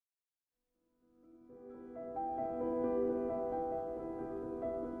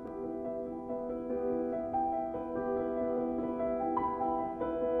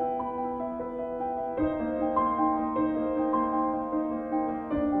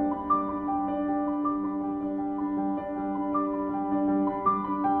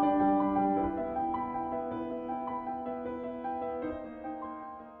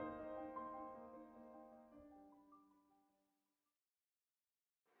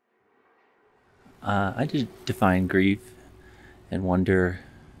I just define grief and wonder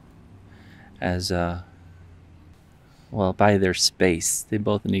as, well, by their space. They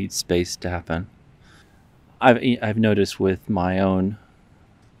both need space to happen. I've noticed with my own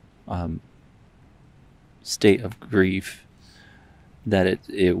um, state of grief that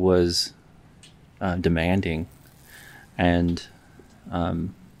it was demanding, and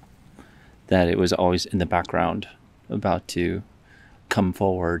um, that it was always in the background, about to come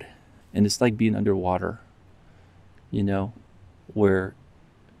forward. And it's like being underwater, you know, where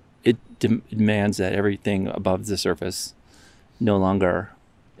it demands that everything above the surface no longer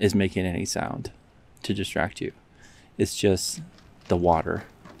is making any sound to distract you. It's just the water.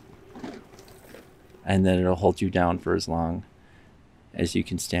 And then it'll hold you down for as long as you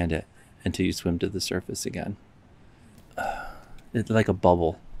can stand it until you swim to the surface again. It's like a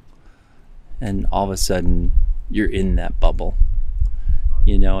bubble. And all of a sudden, you're in that bubble,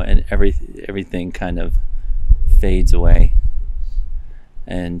 and everything kind of fades away.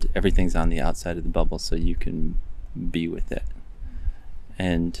 And everything's on the outside of the bubble, so you can be with it.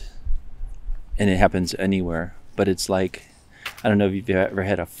 And it happens anywhere. But it's like, I don't know if you've ever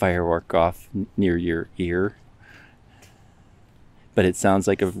had a firework off near your ear, but it sounds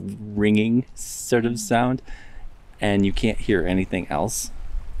like a ringing sort of sound, and you can't hear anything else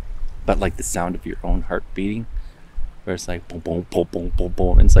but like the sound of your own heart beating, where it's like boom, boom, boom, boom, boom,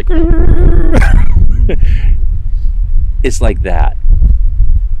 boom, and it's like it's like that.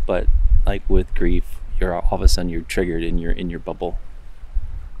 But like with grief, you're all of a sudden you're triggered and you're in your bubble.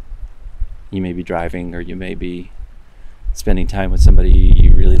 You may be driving, or you may be spending time with somebody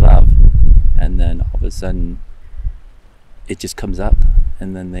you really love, and then all of a sudden it just comes up,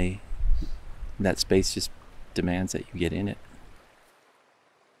 and then that space just demands that you get in it.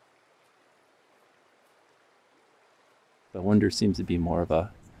 But wonder seems to be more of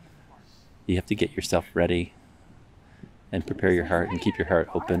you have to get yourself ready and prepare your heart and keep your heart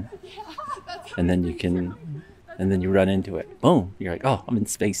open, and then you run into it. Boom! You're like, oh, I'm in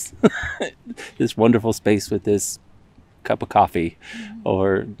space. This wonderful space with this cup of coffee,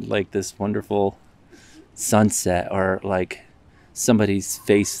 or like this wonderful sunset, or like somebody's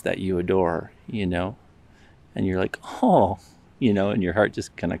face that you adore, and you're like, oh, and your heart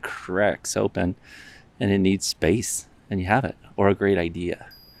just kind of cracks open, and it needs space, and you have it, or a great idea,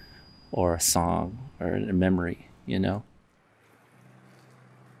 or a song, or a memory.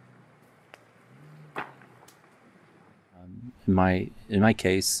 In my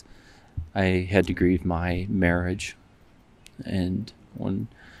case, I had to grieve my marriage, and when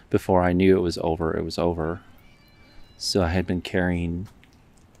before I knew it was over, it was over. So I had been carrying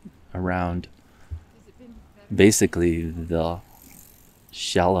around basically the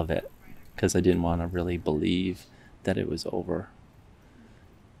shell of it, because I didn't want to really believe that it was over.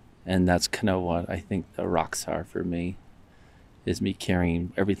 And that's kind of what I think the rocks are for me, is me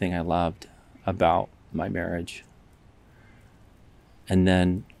carrying everything I loved about my marriage. And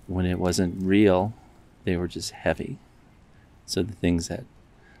then when it wasn't real, they were just heavy. So the things that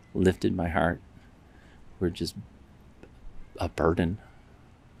lifted my heart were just a burden.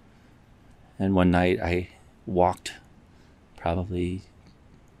 And one night I walked probably,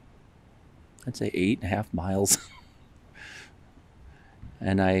 I'd say 8.5 miles.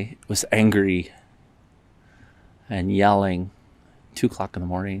 And I was angry and yelling 2 o'clock in the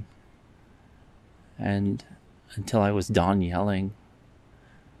morning. And until I was done yelling.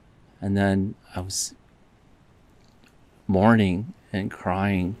 And then I was mourning and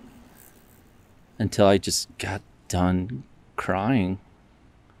crying until I just got done crying.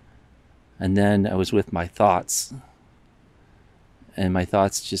 And then I was with my thoughts, and my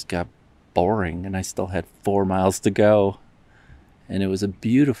thoughts just got boring, and I still had 4 miles to go. And it was a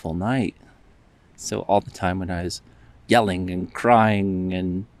beautiful night. So all the time when I was yelling and crying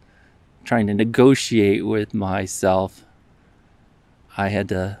and trying to negotiate with myself, I had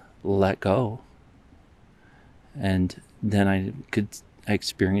to let go. And then I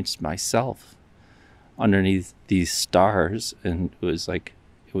experienced myself underneath these stars, and it was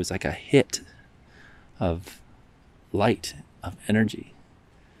like a hit of light, of energy.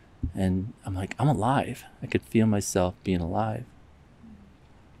 And I'm like, I'm alive. I could feel myself being alive.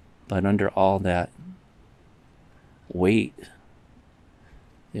 But under all that weight,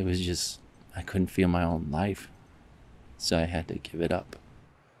 it was just, I couldn't feel my own life. So I had to give it up.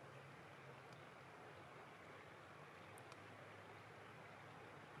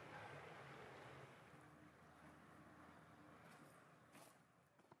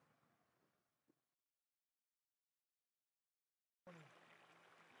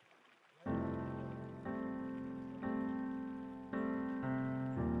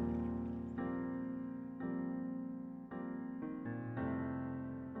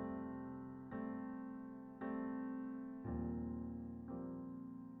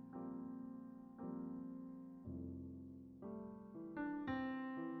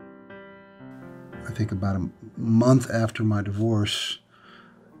 I think about a month after my divorce,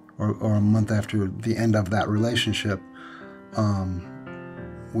 or a month after the end of that relationship,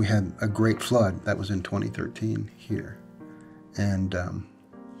 we had a great flood. That was in 2013 here. And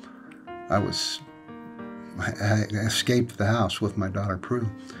I escaped the house with my daughter Prugh.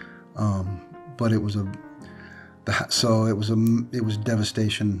 But it was it was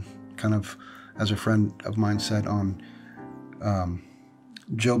devastation, kind of, as a friend of mine said, on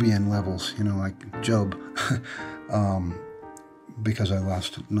Jobian levels, like Job, because I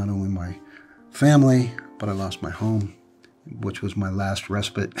lost not only my family, but I lost my home, which was my last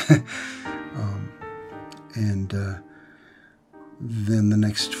respite. And then the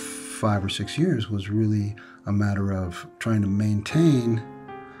next 5 or 6 years was really a matter of trying to maintain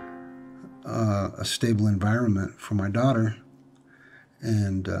a stable environment for my daughter,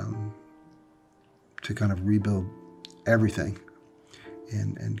 and to kind of rebuild everything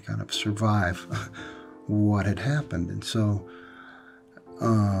and kind of survive what had happened. And so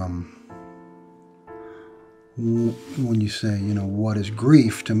when you say, what is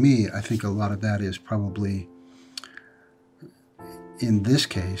grief, to me, I think a lot of that is probably, in this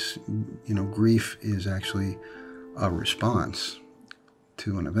case, grief is actually a response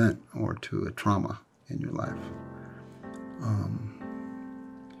to an event or to a trauma in your life.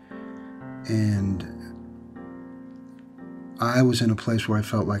 And I was in a place where I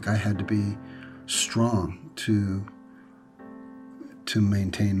felt like I had to be strong to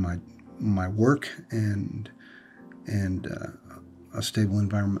maintain my work and a stable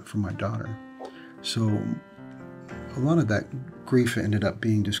environment for my daughter. So a lot of that grief ended up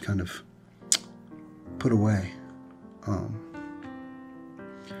being just kind of put away.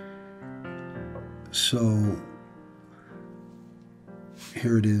 So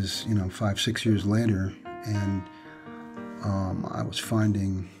here it is, 5, 6 years later, and I was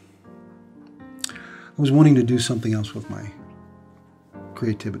wanting to do something else with my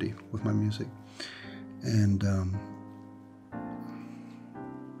creativity, with my music. And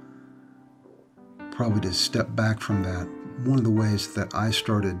probably to step back from that, one of the ways that I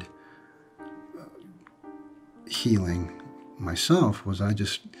started healing myself was I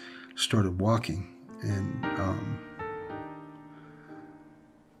just started walking. And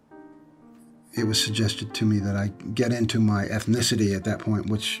it was suggested to me that I get into my ethnicity at that point,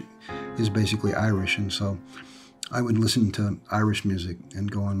 which is basically Irish. And so I would listen to Irish music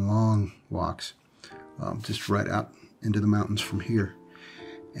and go on long walks, just right out into the mountains from here.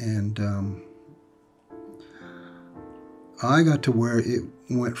 And I got to where it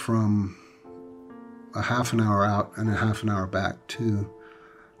went from a half an hour out and a half an hour back to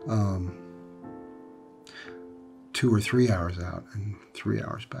 2 or 3 hours out and 3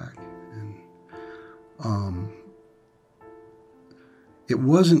 hours back. And it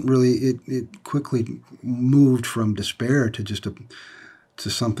wasn't really, it quickly moved from despair to just to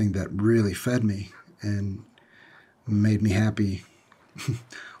something that really fed me and made me happy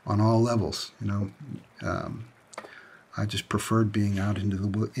on all levels. I just preferred being out in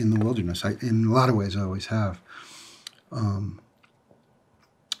the wilderness. In a lot of ways, I always have.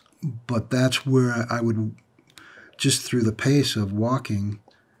 But that's where I would, just through the pace of walking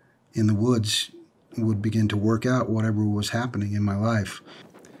in the woods, would begin to work out whatever was happening in my life.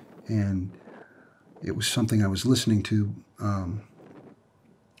 And it was something I was listening to, and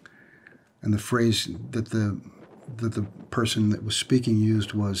the phrase that the person that was speaking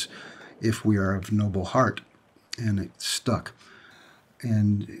used was, "If we are of noble heart," and it stuck.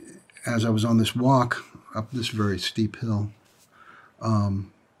 And as I was on this walk up this very steep hill, the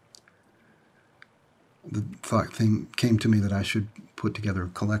thought came to me that I should put together a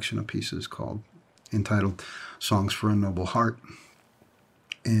collection of pieces entitled "Songs for a Noble Heart."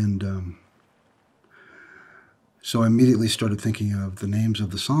 And so I immediately started thinking of the names of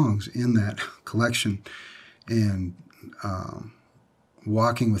the songs in that collection, and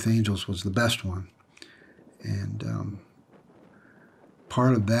 "Walking with Angels" was the best one. And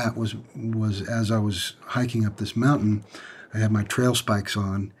part of that was as I was hiking up this mountain, I had my trail spikes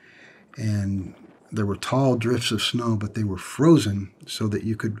on, and there were tall drifts of snow, but they were frozen so that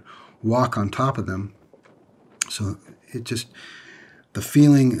you could walk on top of them. So the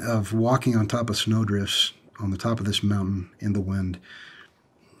feeling of walking on top of snowdrifts on the top of this mountain in the wind,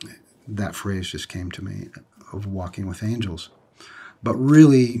 that phrase just came to me, of walking with angels. But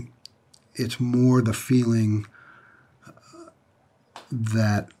really, it's more the feeling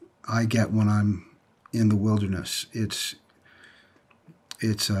that I get when I'm in the wilderness. It's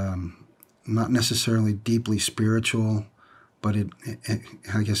not necessarily deeply spiritual, but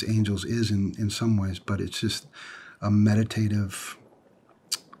I guess angels is in some ways, but it's just a meditative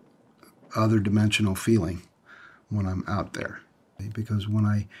other dimensional feeling when I'm out there. Because when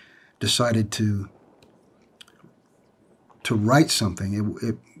I decided to write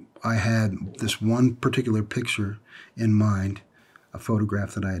something, I had this one particular picture in mind, a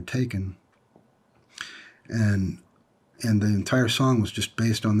photograph that I had taken, and the entire song was just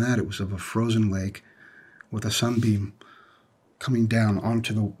based on that. It was of a frozen lake with a sunbeam coming down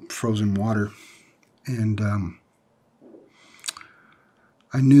onto the frozen water, and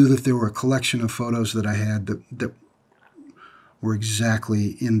I knew that there were a collection of photos that I had that were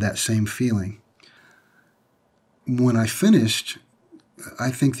exactly in that same feeling. When I finished,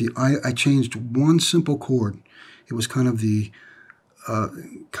 I think I changed one simple chord. It was kind of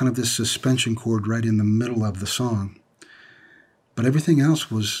this suspension chord right in the middle of the song. But everything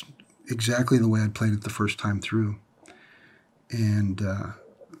else was exactly the way I'd played it the first time through. And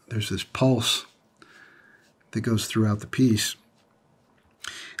there's this pulse that goes throughout the piece.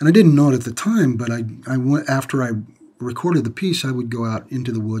 And I didn't know it at the time, but I went, after I recorded the piece, I would go out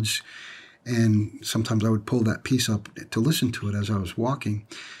into the woods, and sometimes I would pull that piece up to listen to it as I was walking.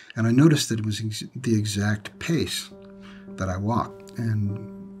 And I noticed that it was the exact pace that I walked.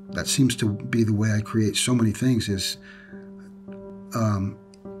 And that seems to be the way I create so many things, is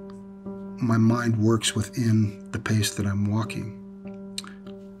my mind works within the pace that I'm walking.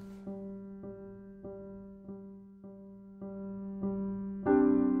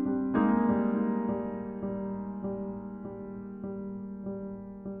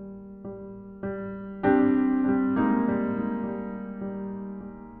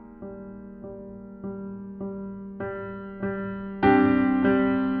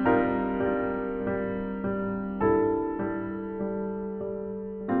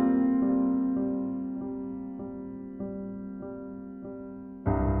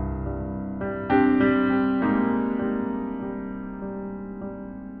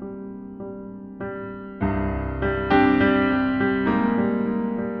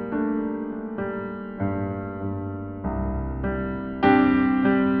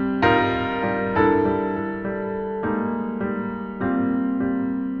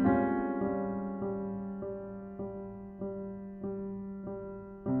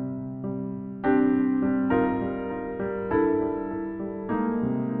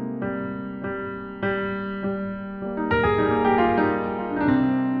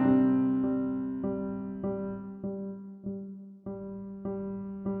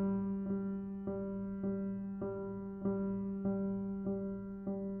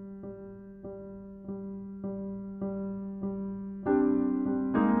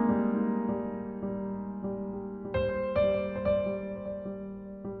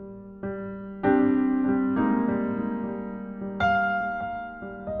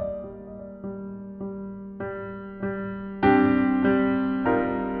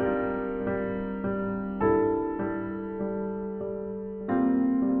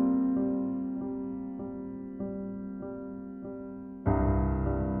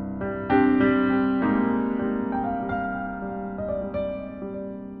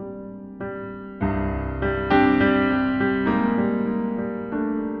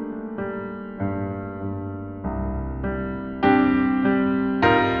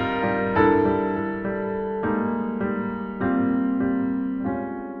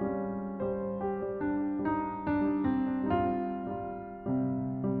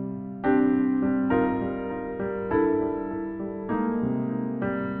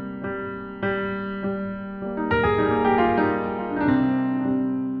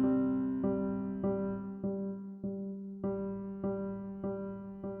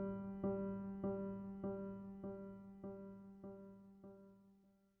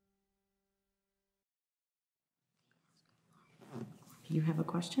 You have a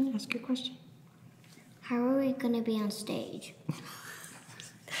question? Ask your question. How are we going to be on stage?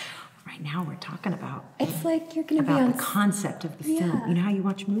 Right now we're talking about... It's like you're going to be on... About the concept of the film. You know how you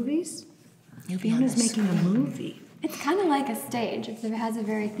watch movies? Fiona's making a movie. It's kind of like a stage. It has a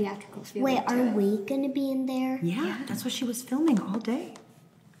very theatrical feel. Wait, are we going to be in there? Yeah, that's what she was filming all day.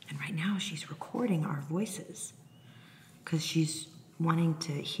 And right now she's recording our voices. Because she's wanting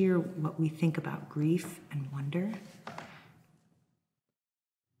to hear what we think about grief and wonder.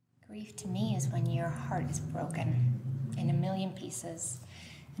 Grief to me is when your heart is broken in a million pieces.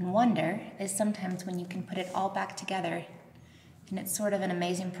 And wonder is sometimes when you can put it all back together. And it's sort of an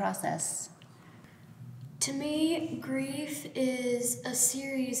amazing process. To me, grief is a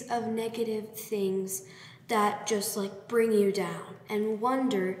series of negative things that just like bring you down. And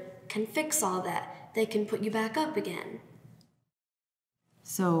wonder can fix all that. They can put you back up again.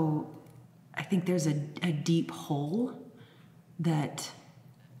 So I think there's a deep hole that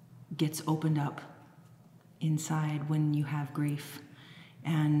gets opened up inside when you have grief.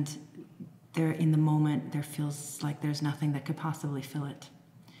 And there, in the moment, there feels like there's nothing that could possibly fill it.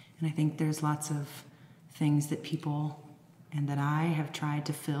 And I think there's lots of things that people and that I have tried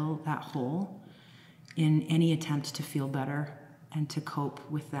to fill that hole in any attempt to feel better and to cope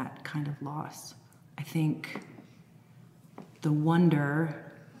with that kind of loss. I think the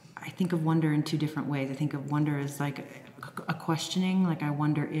wonder, I think of wonder in two different ways. I think of wonder as like a questioning, like I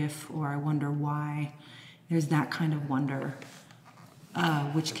wonder if, or I wonder why. There's that kind of wonder,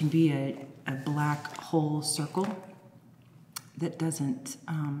 which can be a black hole circle that doesn't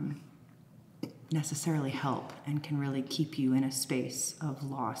necessarily help and can really keep you in a space of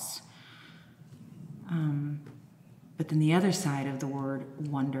loss. But then the other side of the word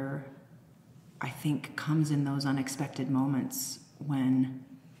wonder, I think, comes in those unexpected moments when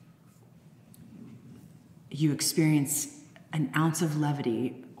you experience an ounce of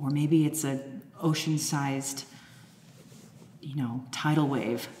levity, or maybe it's an ocean-sized, tidal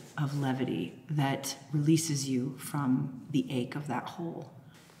wave of levity that releases you from the ache of that hole.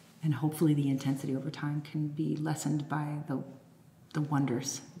 And hopefully the intensity over time can be lessened by the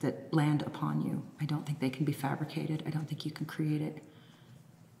wonders that land upon you. I don't think they can be fabricated. I don't think you can create it.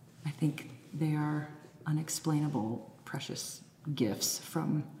 I think they are unexplainable, precious gifts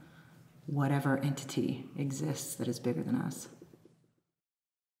from whatever entity exists that is bigger than us.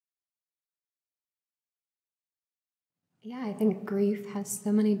 Yeah, I think grief has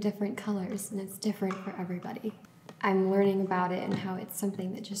so many different colors, and it's different for everybody. I'm learning about it and how it's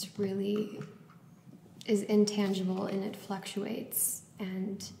something that just really is intangible, and it fluctuates,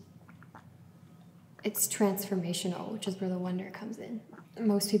 and it's transformational, which is where the wonder comes in.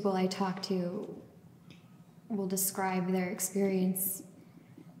 Most people I talk to will describe their experience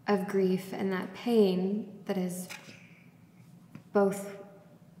of grief and that pain that has both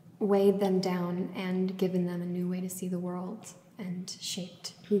weighed them down and given them a new way to see the world and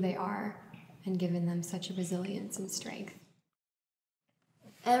shaped who they are and given them such a resilience and strength.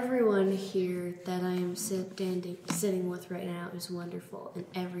 Everyone here that I am sitting with right now is wonderful in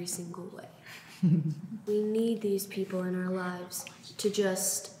every single way. We need these people in our lives to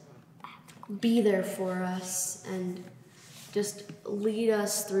just be there for us and just lead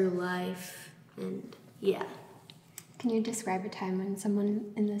us through life, and yeah. Can you describe a time when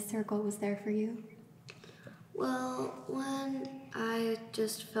someone in this circle was there for you? Well, when I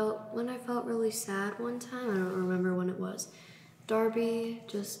felt really sad one time, I don't remember when it was, Darby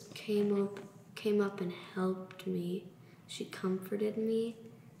just came up and helped me. She comforted me,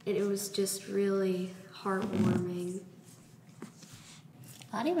 and it was just really heartwarming.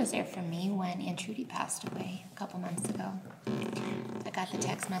 Lottie was there for me when Aunt Trudy passed away a couple months ago. I got the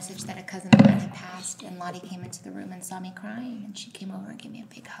text message that a cousin of mine had passed, and Lottie came into the room and saw me crying, and she came over and gave me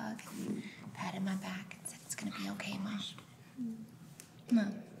a big hug and patted my back and said, "It's gonna be okay, Mom."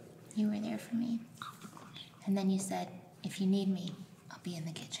 Mom, you were there for me. And then you said, "If you need me, I'll be in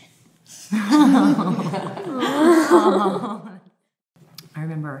the kitchen." I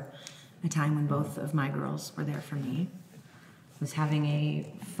remember a time when both of my girls were there for me. I was having a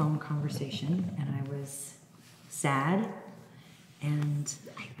phone conversation, and I was sad, and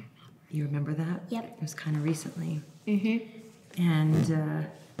you remember that? Yep. It was kind of recently. Mm-hmm. And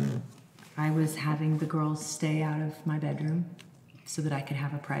I was having the girls stay out of my bedroom so that I could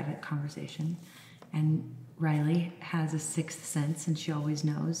have a private conversation. And Riley has a sixth sense, and she always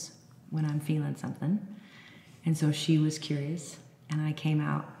knows when I'm feeling something. And so she was curious, and I came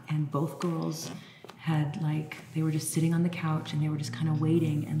out, and both girls had they were just sitting on the couch, and they were just kind of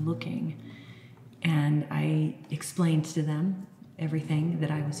waiting and looking. And I explained to them everything that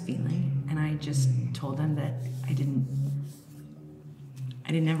I was feeling, and I just told them that I didn't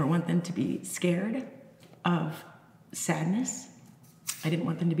ever want them to be scared of sadness. I didn't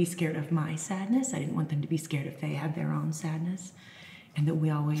want them to be scared of my sadness. I didn't want them to be scared if they had their own sadness, and that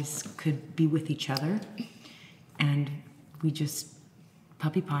we always could be with each other. And we just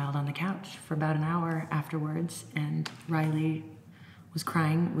puppy piled on the couch for about an hour afterwards, and Riley was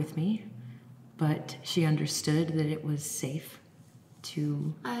crying with me, but she understood that it was safe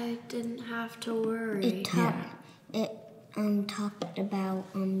to... I didn't have to worry. It talked about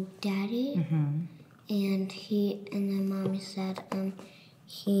Daddy, Mm-hmm. and then Mommy said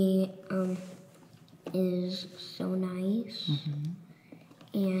he is so nice, Mm-hmm.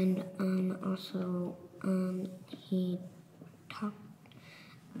 and also he talked,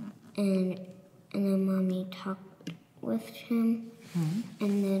 and then Mommy talked with him,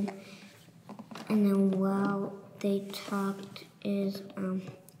 Mm-hmm. and then while they talked and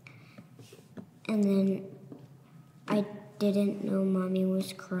then I didn't know Mommy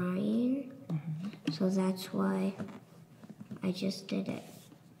was crying. So that's why I just did it.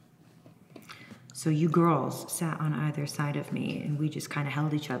 So you girls sat on either side of me, and we just kind of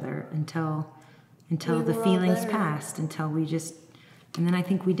held each other until the feelings passed, until we just, and then I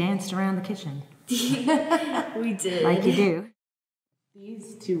think we danced around the kitchen. We did. Like you do.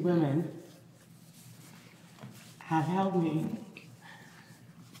 These two women have held me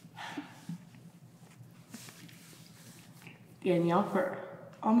Danielle for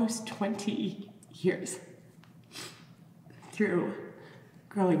almost 20 years through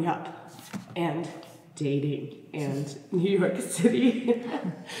growing up and dating and New York City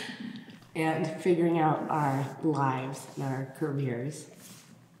and figuring out our lives and our careers.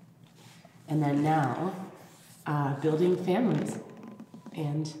 And then now, building families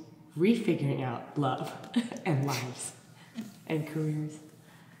and refiguring out love and lives and careers.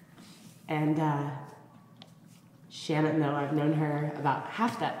 And Shannan, though I've known her about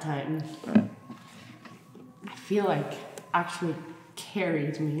half that time, I feel like actually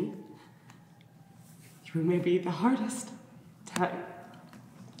carried me through maybe the hardest time.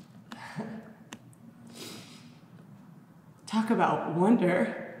 Talk about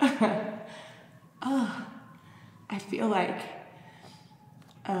wonder. Oh, I feel like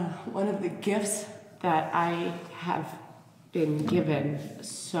one of the gifts that I have been given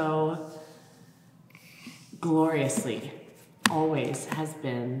so gloriously always has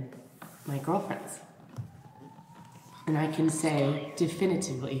been my girlfriends. And I can say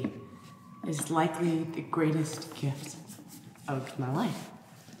definitively is likely the greatest gift of my life.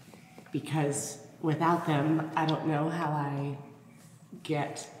 Because without them, I don't know how I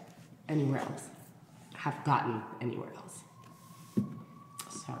get anywhere else, have gotten anywhere else.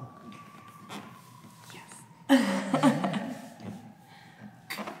 So, yes.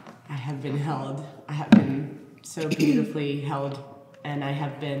 I have been held. I have been so beautifully held, and I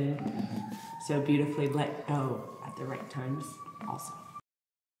have been so beautifully let go at the right times also.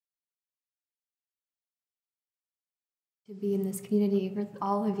 To be in this community with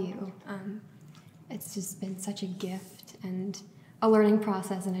all of you, it's just been such a gift and a learning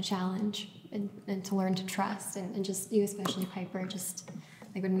process and a challenge, and to learn to trust, and just you, especially Piper, just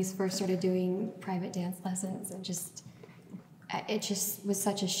like when we first started doing private dance lessons, and just it just was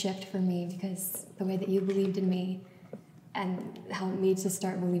such a shift for me, because the way that you believed in me and helped me to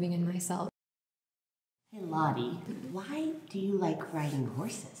start believing in myself. Hey Lottie, why do you like riding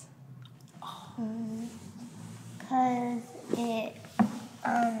horses? Because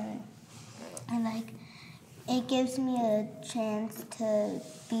it gives me a chance to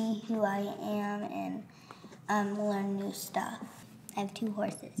be who I am and learn new stuff. I have 2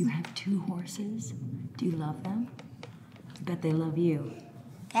 horses. You have 2 horses? Do you love them? I bet they love you.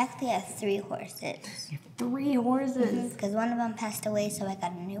 I actually have 3 horses. You have 3 horses? Because one of them passed away, so I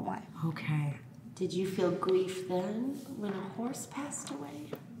got a new one. Okay. Did you feel grief then when a horse passed away?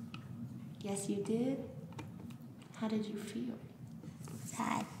 Yes, you did? How did you feel?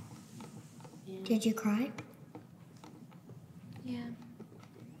 Sad. Yeah. Did you cry? Yeah.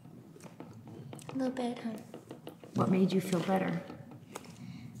 A little bit, huh? What made you feel better?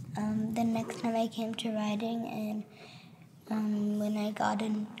 The next time I came to riding, and when I got a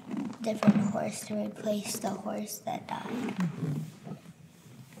different horse to replace the horse that died.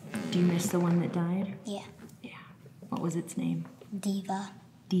 Do you miss the one that died? Yeah. Yeah. What was its name? Diva.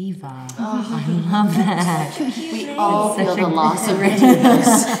 Diva. Oh, I love that. We all feel the loss of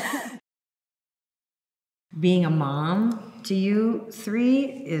divas. Being a mom to you 3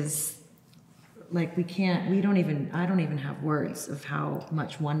 is like I don't even have words of how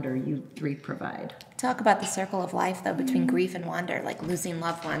much wonder you 3 provide. Talk about the circle of life, though, between grief and wonder, like losing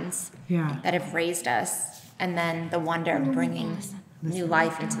loved ones that have raised us, and then the wonder of bringing new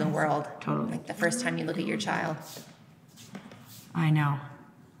life into the world. Totally. Like the first time you look at your child. I know.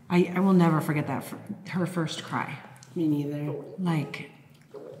 I will never forget that, her first cry. Me neither. Like,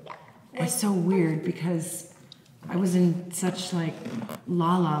 it's so weird because I was in such like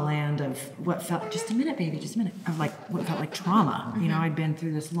la-la land of what felt, just a minute, baby, just a minute, of like what felt like trauma. You know, I'd been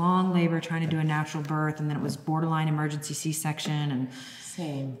through this long labor trying to do a natural birth, and then it was borderline emergency C-section, and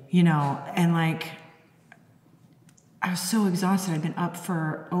Same. you know, and like, I was so exhausted. I'd been up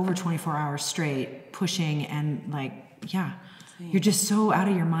for over 24 hours straight, pushing, and like, yeah, you're just so out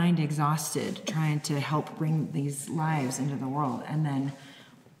of your mind, exhausted, trying to help bring these lives into the world. And then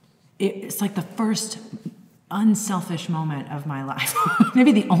it's like the first unselfish moment of my life,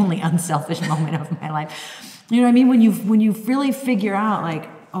 maybe the only unselfish moment of my life. You know what I mean? When you really figure out like,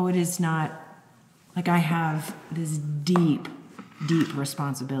 oh, it is not, like I have this deep, deep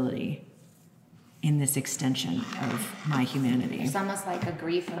responsibility in this extension of my humanity. It's almost like a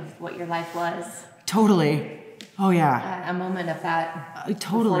grief of what your life was. Totally. Oh yeah. A moment of that.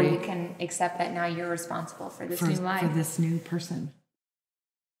 Totally. Before you can accept that now you're responsible for this new life. For this new person.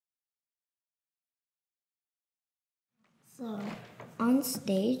 So, on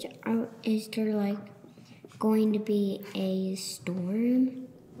stage, is there like going to be a storm?